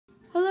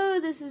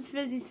this is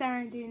Fizzy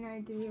Siren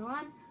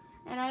 3931,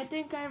 and I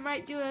think I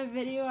might do a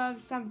video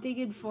of something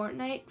in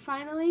Fortnite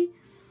finally.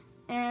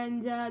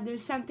 And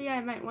there's something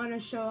I might want to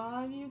show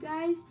all of you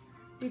guys,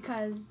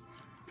 because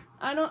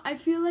I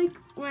feel like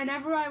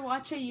whenever I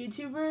watch a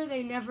YouTuber,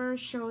 they never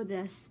show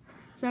this.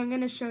 So I'm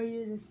gonna show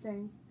you this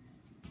thing.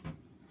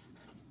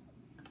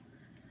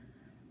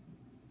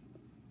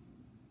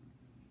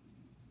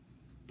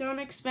 Don't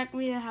expect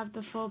me to have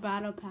the full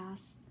battle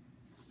pass.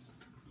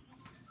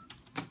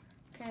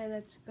 Okay,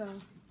 let's go.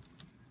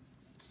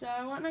 So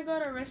I want to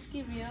go to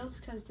Risky Reels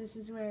because this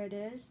is where it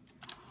is.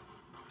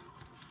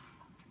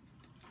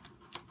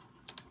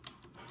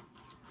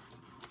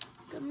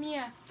 Come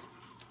here.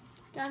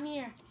 Come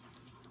here.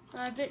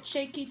 I'm a bit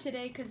shaky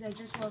today because I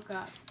just woke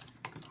up.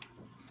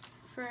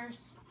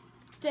 First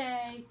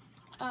day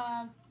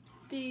of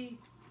the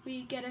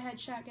week. Get a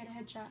headshot, get a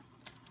headshot.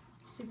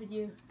 Stupid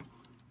you.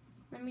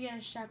 Let me get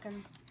a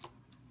shotgun.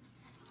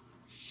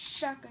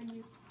 Shotgun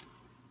you.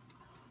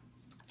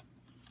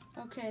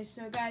 Okay,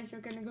 so guys, we're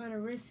gonna go to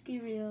Risky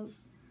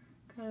Reels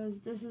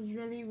because this is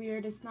really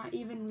weird. It's not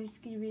even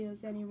Risky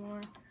Reels anymore.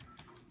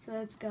 So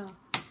let's go.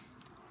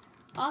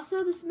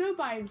 Also, the snow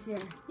biome's here.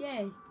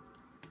 Yay.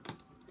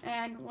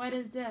 And what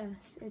is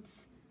this?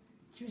 It's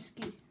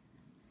risky.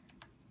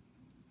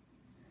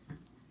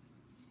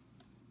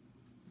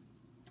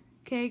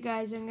 Okay,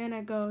 guys, I'm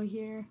gonna go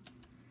here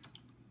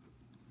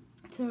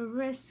to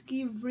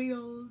Risky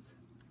Reels.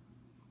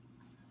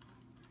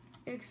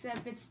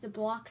 Except it's the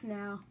block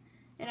now.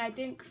 And I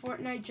think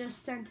Fortnite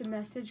just sent a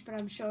message, but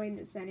I'm showing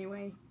this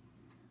anyway.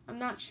 I'm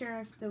not sure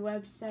if the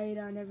website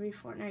on every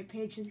Fortnite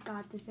page has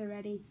got this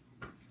already.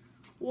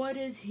 What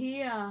is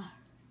here?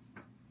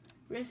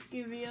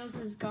 Risky Reels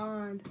is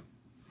gone.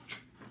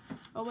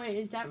 Oh wait,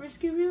 is that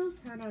Risky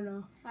Reels? I don't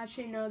know.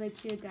 Actually, no, they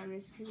tiered down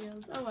Risky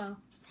Reels. Oh well.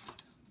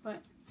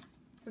 But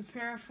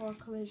prepare for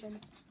collision.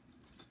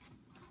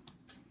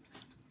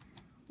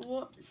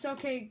 Well, so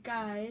okay,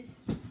 guys.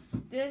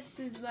 This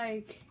is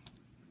like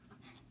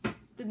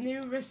the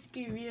new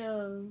Risky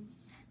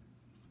Reels.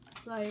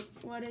 Like,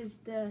 what is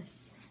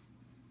this?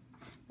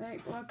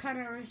 Like, what kind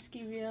of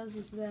Risky Reels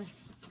is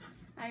this?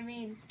 I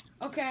mean,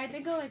 okay, I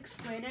think I'll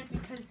explain it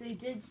because they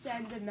did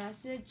send a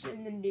message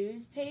in the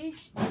news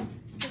page.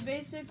 So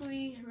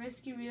basically,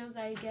 Risky Reels,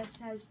 I guess,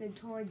 has been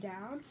torn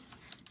down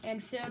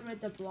and filled with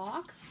the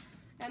block.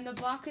 And the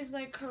block is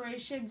like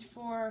creations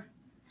for,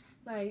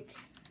 like,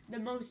 the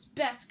most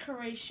best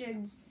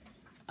creations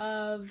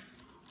of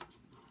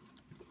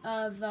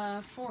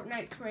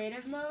Fortnite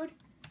creative mode.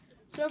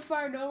 So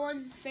far, no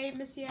one's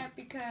famous yet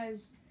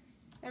because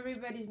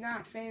everybody's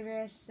not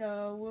famous,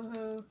 so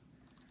woohoo.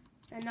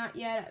 And not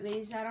yet, at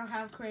least. I don't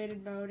have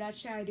creative mode.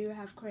 Actually, I do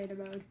have creative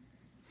mode.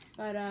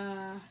 But,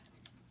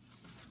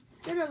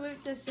 it's gonna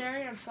loot this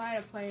area and fly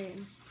a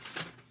plane.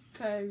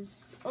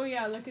 Because, oh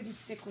yeah, look at this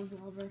sick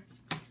revolver.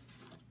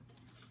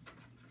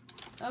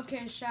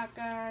 Okay,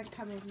 shotgun,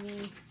 come with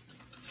me.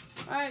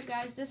 Alright,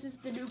 guys, this is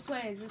the new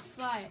planes. Let's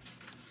fly it.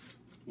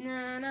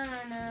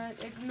 No.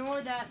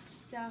 Ignore that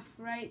stuff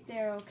right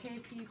there, okay,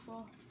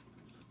 people?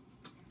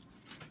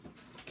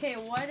 Okay,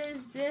 what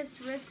is this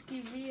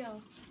Risky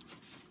Reel?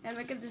 And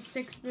look at the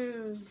 6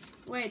 moves.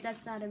 Wait,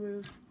 that's not a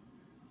move.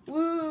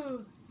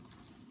 Woo!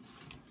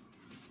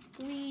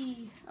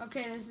 Wee.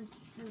 Okay, this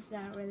is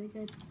not really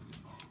good.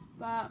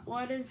 But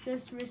what is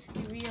this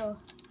Risky Reel?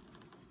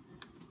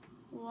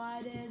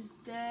 What is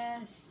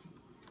this?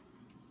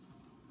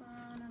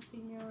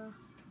 Nothing.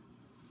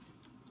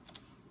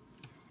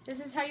 This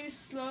is how you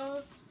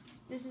slow.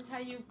 This is how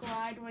you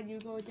glide when you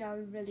go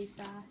down really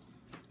fast.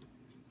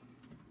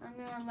 I'm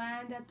gonna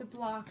land at the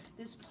block.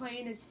 This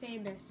plane is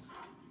famous.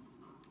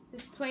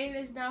 This plane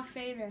is now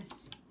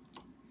famous.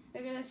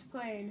 Look at this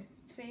plane.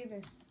 It's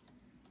famous.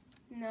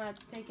 No,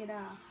 it's taken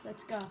off.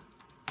 Let's go.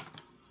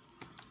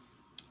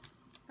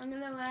 I'm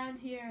gonna land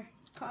here.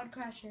 Cod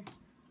Crasher.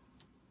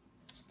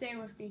 Stay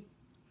with me.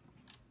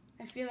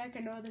 I feel like I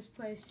know this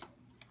place.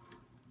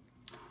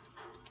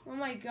 Oh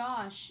my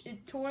gosh,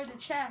 it tore the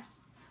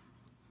chest.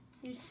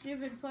 You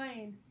stupid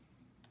plane.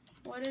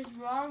 What is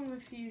wrong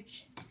with you?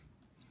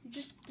 You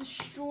just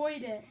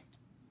destroyed it.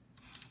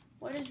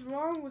 What is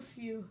wrong with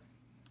you?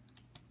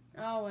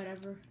 Oh,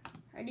 whatever.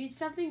 I need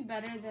something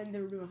better than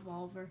the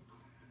revolver.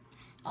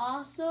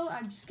 Also,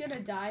 I'm just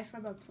gonna die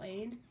from a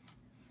plane.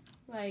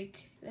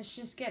 Like, let's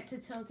just get to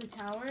Tilted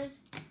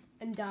Towers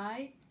and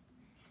die.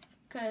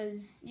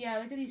 Cause, yeah,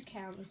 look at these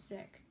cams,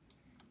 sick.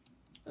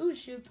 Ooh,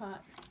 shoe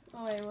pot.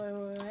 Oh,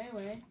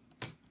 wait.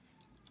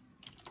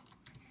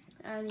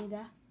 I need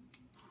that.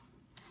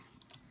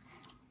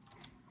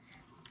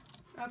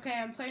 Okay,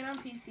 I'm playing on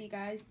PC,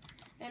 guys.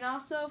 And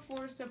also,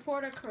 for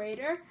support a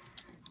creator,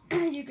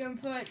 you can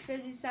put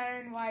Fizzy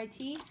Siren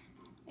YT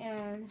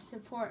and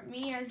support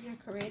me as your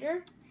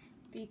creator.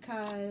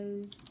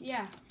 Because,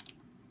 yeah,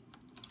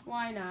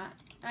 why not?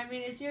 I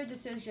mean, it's your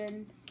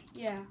decision.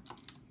 Yeah,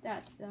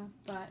 that stuff.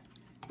 But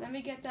let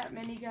me get that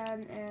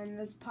minigun and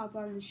let's pop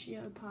on the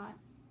shield pot.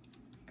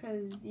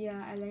 Because,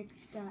 yeah, I like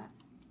that.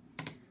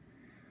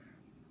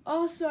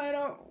 Also, I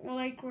don't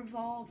like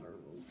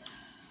revolvers.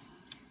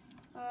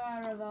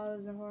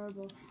 Revolvers are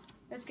horrible.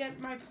 Let's get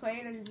my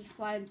plane and just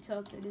fly to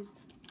Tilted.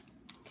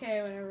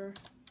 Okay, whatever.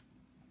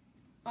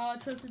 Oh,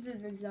 Tilted's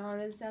in the zone.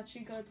 Let's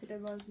actually go to the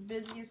most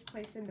busiest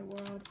place in the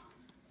world.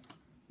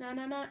 No.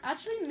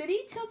 Actually,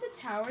 mini Tilted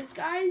Towers,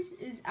 guys,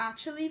 is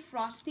actually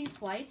Frosty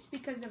Flights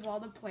because of all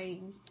the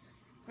planes.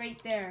 Right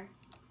there.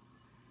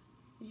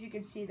 If you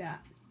can see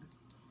that.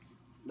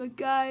 But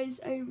guys,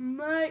 I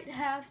might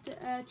have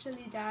to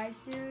actually die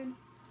soon.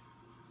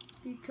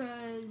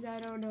 Because I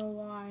don't know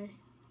why.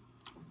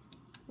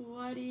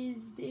 What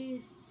is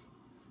this?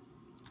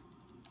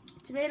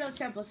 Tomato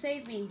Temple,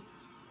 save me.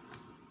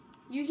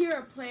 You hear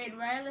a plane,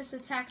 right? Let's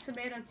attack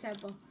Tomato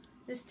Temple.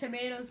 This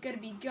tomato's gonna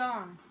be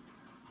gone.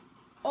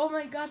 Oh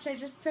my gosh, I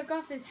just took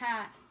off his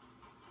hat.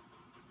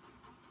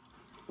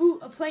 Ooh,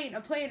 a plane.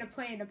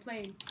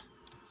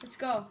 Let's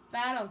go.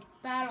 Battle.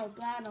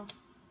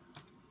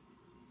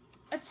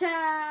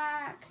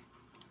 Attack!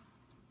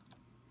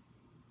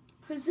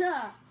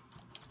 Huzzah!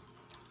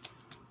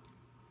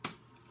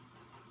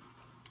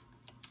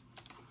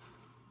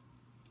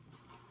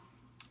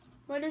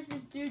 What is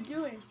this dude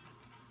doing?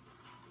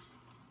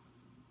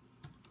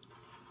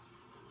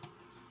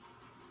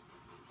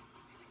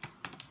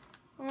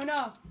 Oh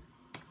no.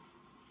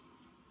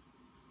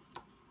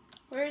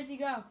 Where does he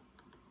go?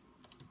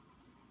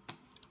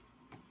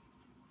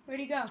 Where'd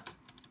he go?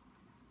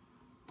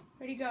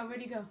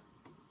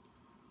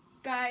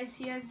 Guys,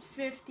 he has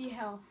 50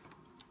 health.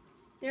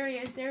 There he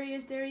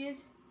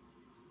is.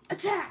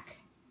 Attack!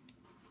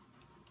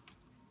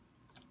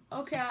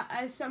 Okay,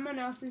 someone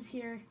else is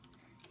here.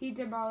 He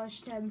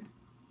demolished him.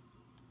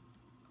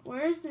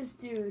 Where is this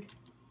dude?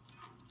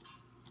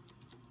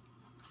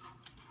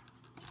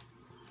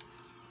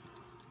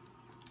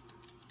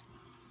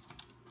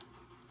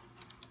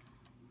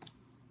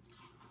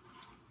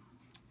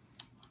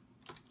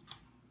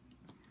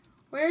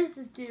 Where is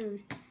this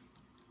dude?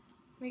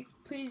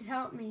 Please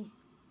help me.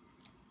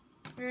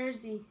 Where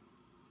is he?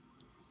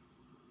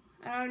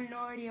 I have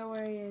no idea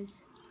where he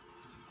is.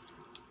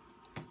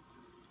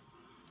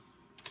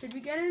 Should we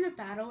get in a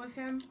battle with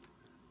him?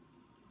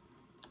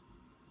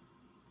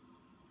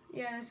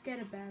 Yeah, let's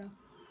get a battle.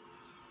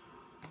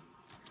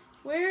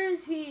 Where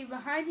is he?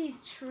 Behind these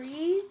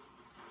trees?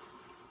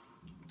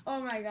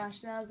 Oh my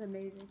gosh, that was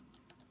amazing.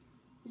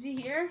 Is he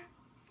here?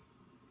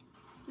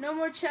 No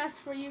more chests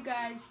for you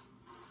guys.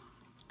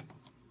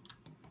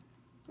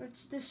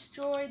 Let's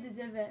destroy the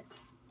divot.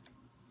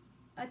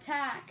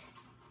 Attack.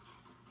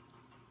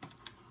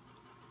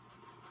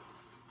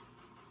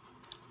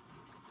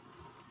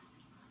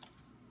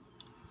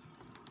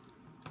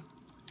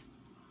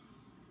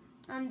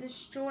 I'm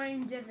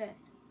destroying divot.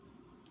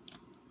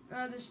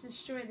 Oh, let's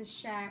destroy the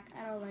shack.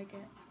 I don't like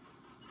it.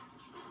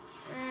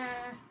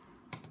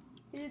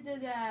 You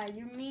did that.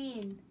 You're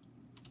mean.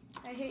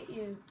 I hate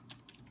you.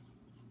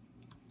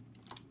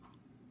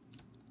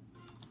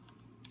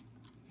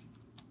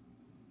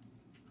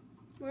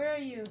 Where are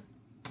you?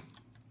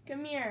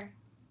 Come here.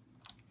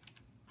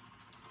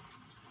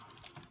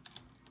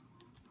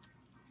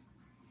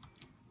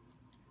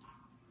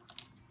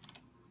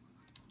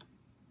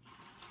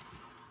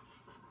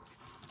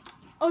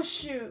 Oh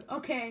shoot,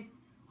 okay,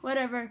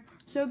 whatever.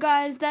 So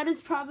guys, that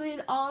is probably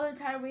all the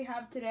time we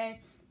have today.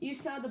 You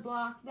saw the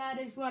block, that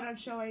is what I'm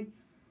showing.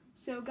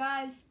 So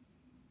guys,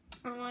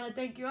 I want to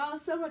thank you all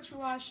so much for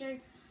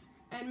watching,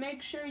 and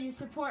make sure you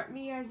support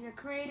me as your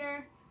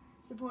creator.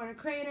 Support a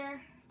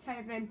creator,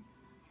 type in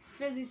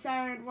Fizzy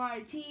Siren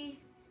YT. You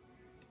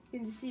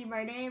can see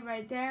my name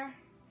right there.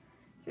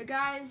 So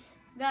guys,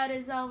 that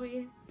is all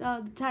the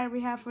time we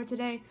have for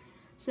today.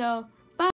 So